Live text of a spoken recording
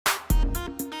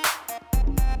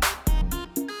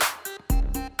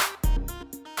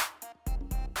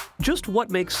Just what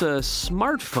makes a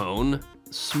smartphone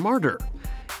smarter?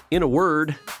 In a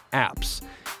word, apps.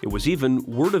 It was even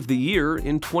Word of the Year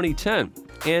in 2010.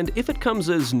 And if it comes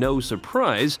as no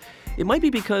surprise, it might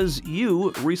be because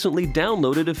you recently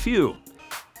downloaded a few.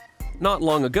 Not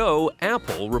long ago,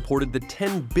 Apple reported the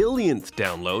 10 billionth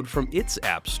download from its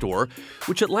App Store,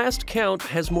 which at last count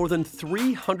has more than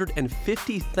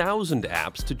 350,000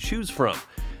 apps to choose from.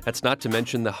 That's not to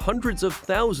mention the hundreds of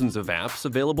thousands of apps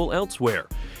available elsewhere.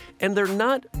 And they're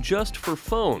not just for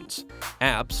phones.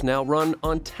 Apps now run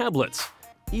on tablets,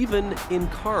 even in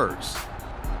cars.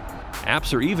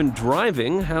 Apps are even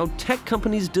driving how tech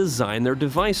companies design their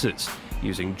devices,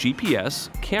 using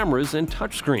GPS, cameras, and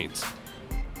touchscreens.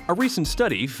 A recent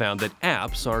study found that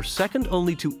apps are second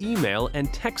only to email and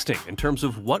texting in terms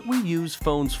of what we use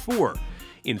phones for.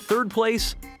 In third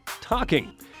place,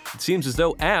 talking. It seems as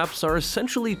though apps are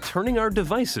essentially turning our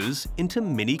devices into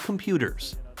mini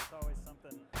computers.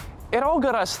 It all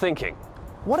got us thinking,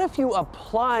 what if you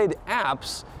applied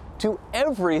apps to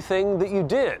everything that you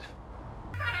did?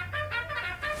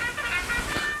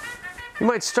 You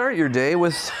might start your day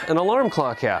with an alarm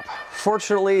clock app.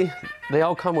 Fortunately, they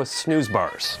all come with snooze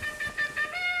bars.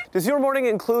 Does your morning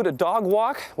include a dog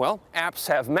walk? Well, apps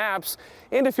have maps.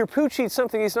 And if your pooch eats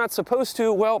something he's not supposed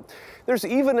to, well, there's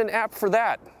even an app for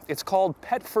that. It's called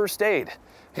Pet First Aid.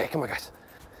 Okay, come on, guys.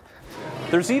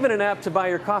 There's even an app to buy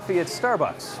your coffee at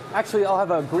Starbucks. Actually, I'll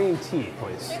have a green tea,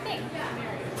 please.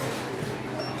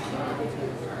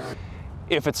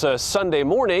 If it's a Sunday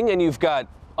morning and you've got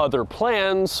other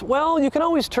plans, well, you can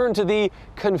always turn to the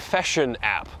Confession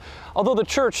app, although the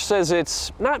church says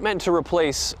it's not meant to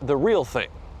replace the real thing.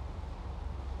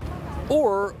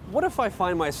 Or what if I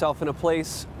find myself in a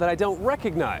place that I don't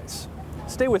recognize?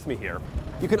 Stay with me here.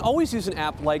 You can always use an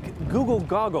app like Google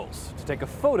Goggles to take a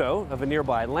photo of a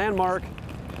nearby landmark,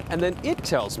 and then it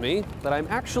tells me that I'm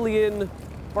actually in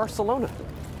Barcelona.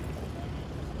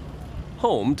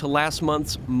 Home to last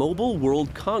month's Mobile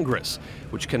World Congress,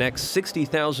 which connects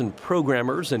 60,000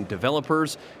 programmers and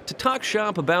developers to talk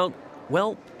shop about,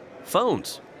 well,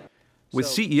 phones. With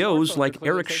CEOs like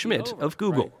Eric Schmidt of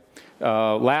Google.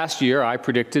 Last year, I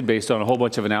predicted, based on a whole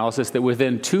bunch of analysis, that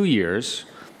within 2 years,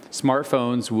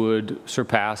 smartphones would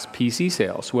surpass PC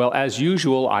sales. Well, as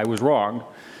usual, I was wrong.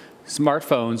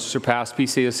 Smartphones surpassed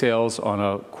PC sales on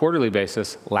a quarterly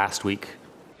basis last week.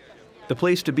 The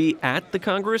place to be at the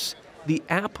Congress? The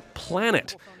App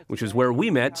Planet, which is where we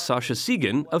met Sasha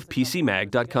Segan of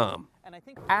PCMag.com. And I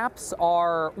think apps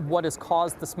are what has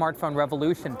caused the smartphone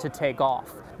revolution to take off.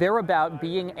 They're about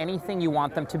being anything you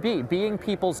want them to be, being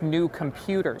people's new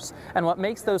computers. And what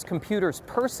makes those computers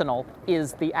personal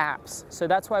is the apps. So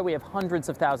that's why we have hundreds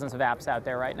of thousands of apps out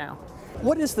there right now.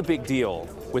 What is the big deal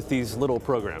with these little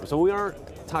programs? So we aren't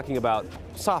talking about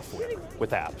software with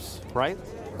apps, right?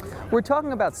 We're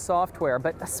talking about software,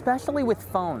 but especially with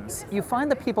phones. You find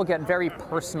that people get very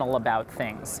personal about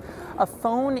things. A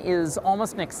phone is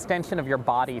almost an extension of your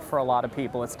body for a lot of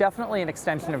people. It's definitely an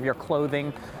extension of your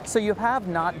clothing. So you have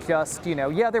not just,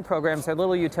 they're programs, they're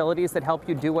little utilities that help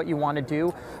you do what you want to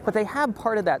do, but they have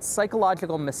part of that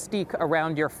psychological mystique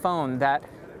around your phone that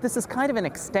this is kind of an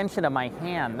extension of my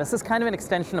hand. This is kind of an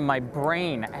extension of my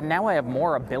brain, and now I have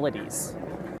more abilities.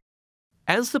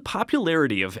 As the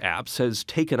popularity of apps has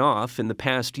taken off in the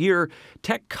past year,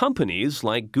 tech companies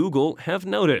like Google have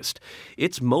noticed.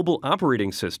 Its mobile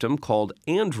operating system, called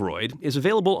Android, is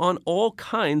available on all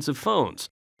kinds of phones.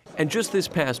 And just this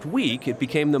past week, it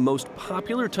became the most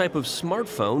popular type of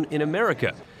smartphone in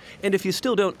America. And if you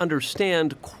still don't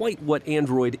understand quite what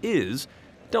Android is,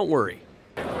 don't worry.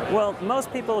 Well,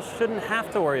 most people shouldn't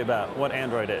have to worry about what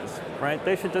Android is, right?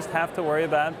 They should just have to worry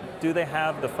about, do they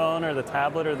have the phone or the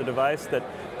tablet or the device that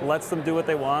lets them do what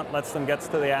they want, lets them get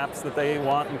to the apps that they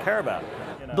want and care about.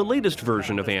 The latest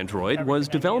version of Android was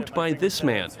developed by this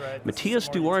man, Matias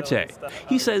Duarte.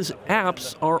 He says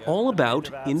apps are all about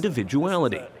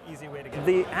individuality.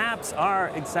 The apps are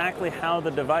exactly how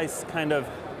the device kind of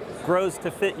grows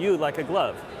to fit you like a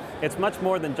glove. It's much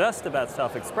more than just about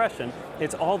self-expression.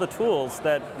 It's all the tools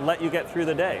that let you get through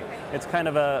the day. It's kind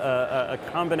of a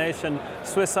combination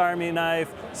Swiss Army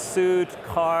knife, suit,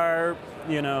 car,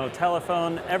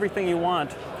 telephone, everything you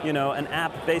want. An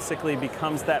app basically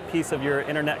becomes that piece of your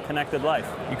internet-connected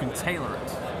life. You can tailor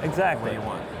it. Exactly. The way you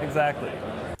want. Exactly.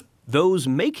 Those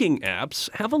making apps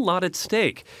have a lot at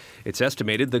stake. It's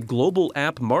estimated the global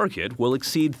app market will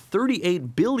exceed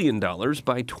 $38 billion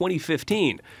by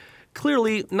 2015.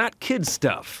 Clearly not kid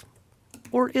stuff.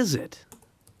 Or is it?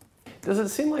 Does it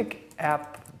seem like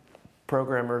app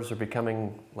programmers are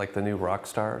becoming like the new rock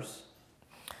stars?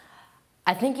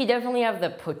 I think you definitely have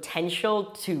the potential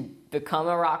to become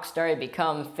a rock star,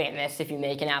 become famous if you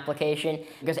make an application,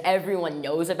 because everyone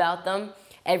knows about them,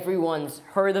 everyone's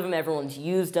heard of them, everyone's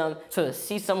used them. So to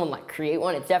see someone like create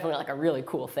one, it's definitely like a really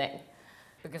cool thing.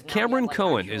 Cameron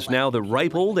Cohen is now the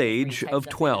ripe old age of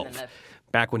 12.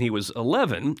 Back when he was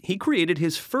 11, he created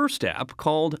his first app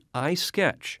called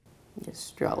iSketch.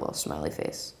 Just draw a little smiley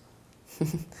face.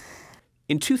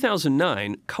 In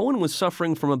 2009, Cohen was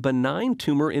suffering from a benign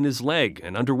tumor in his leg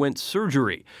and underwent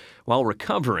surgery. While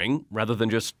recovering, rather than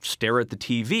just stare at the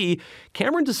TV,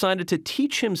 Cameron decided to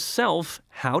teach himself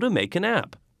how to make an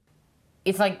app.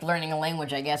 It's like learning a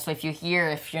language, I guess. So if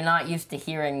you're not used to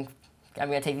hearing, I'm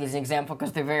going to take these as an example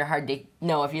because they're very hard to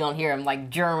know if you don't hear them, like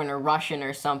German or Russian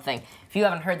or something. If you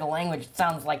haven't heard the language, it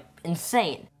sounds like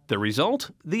insane. The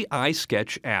result? The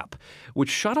iSketch app, which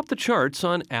shot up the charts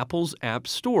on Apple's App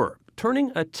Store,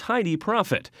 turning a tidy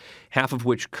profit, half of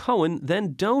which Cohen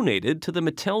then donated to the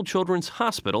Mattel Children's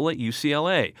Hospital at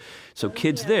UCLA, so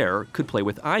kids there could play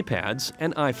with iPads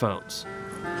and iPhones.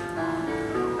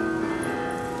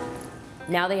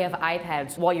 Now they have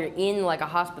iPads while you're in like a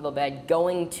hospital bed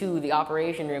going to the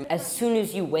operation room. As soon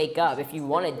as you wake up, if you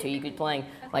wanted to, you could be playing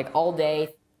like all day.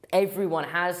 Everyone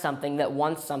has something that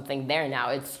wants something there now.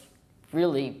 It's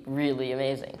really, really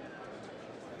amazing.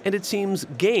 And it seems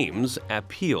games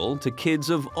appeal to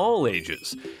kids of all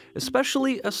ages,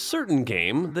 especially a certain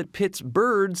game that pits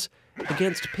birds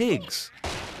against pigs.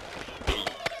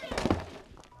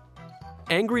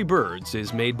 Angry Birds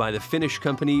is made by the Finnish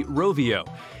company Rovio.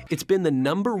 It's been the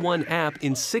 #1 app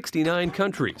in 69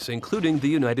 countries, including the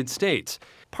United States.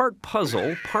 Part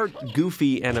puzzle, part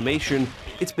goofy animation,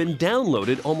 it's been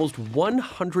downloaded almost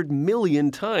 100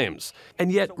 million times.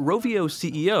 And yet, Rovio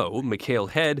CEO, Mikhail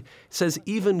Head, says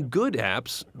even good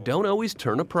apps don't always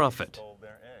turn a profit.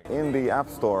 In the App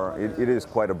Store, it is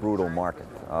quite a brutal market.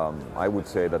 I would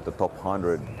say that the top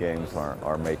 100 games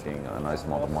are making a nice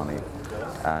amount of money,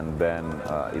 and then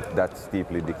that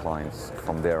steeply declines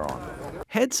from there on.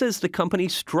 Head says the company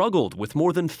struggled with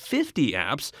more than 50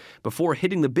 apps before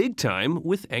hitting the big time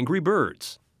with Angry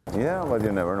Birds. Yeah, but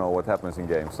you never know what happens in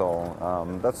games. So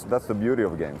that's the beauty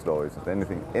of games, though, is that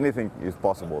anything is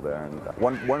possible there. And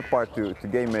one part to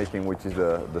game making, which is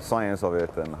the science of it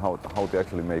and how to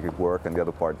actually make it work, and the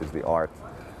other part is the art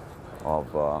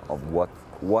of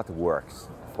what works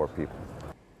for people.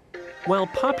 While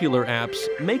popular apps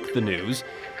make the news,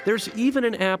 there's even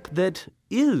an app that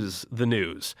is the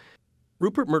news.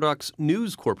 Rupert Murdoch's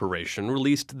News Corporation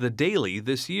released The Daily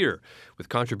this year, with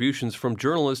contributions from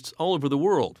journalists all over the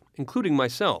world, including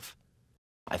myself.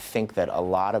 I think that a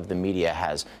lot of the media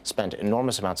has spent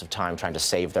enormous amounts of time trying to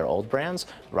save their old brands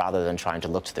rather than trying to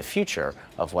look to the future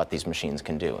of what these machines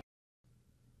can do.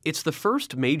 It's the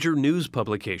first major news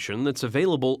publication that's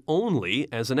available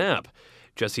only as an app.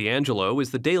 Jesse Angelo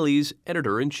is The Daily's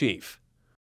editor-in-chief.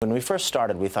 When we first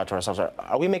started, we thought to ourselves,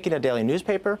 are we making a daily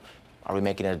newspaper? Are we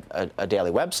making a daily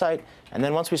website? And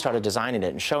then once we started designing it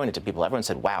and showing it to people, everyone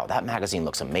said, wow, that magazine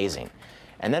looks amazing.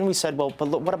 And then we said, well, but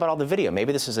look, what about all the video?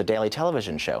 Maybe this is a daily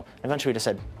television show. And eventually we just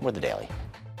said, we're The Daily.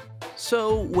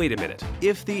 So wait a minute.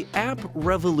 If the app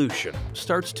revolution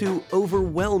starts to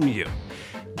overwhelm you,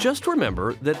 just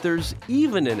remember that there's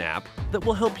even an app that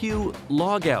will help you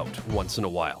log out once in a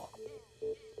while.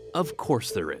 Of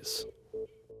course there is.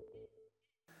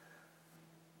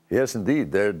 Yes,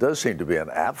 indeed. There does seem to be an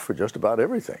app for just about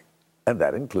everything, and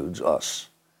that includes us.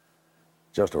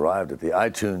 Just arrived at the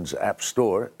iTunes App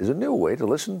Store is a new way to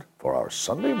listen for our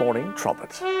Sunday morning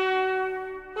trumpet.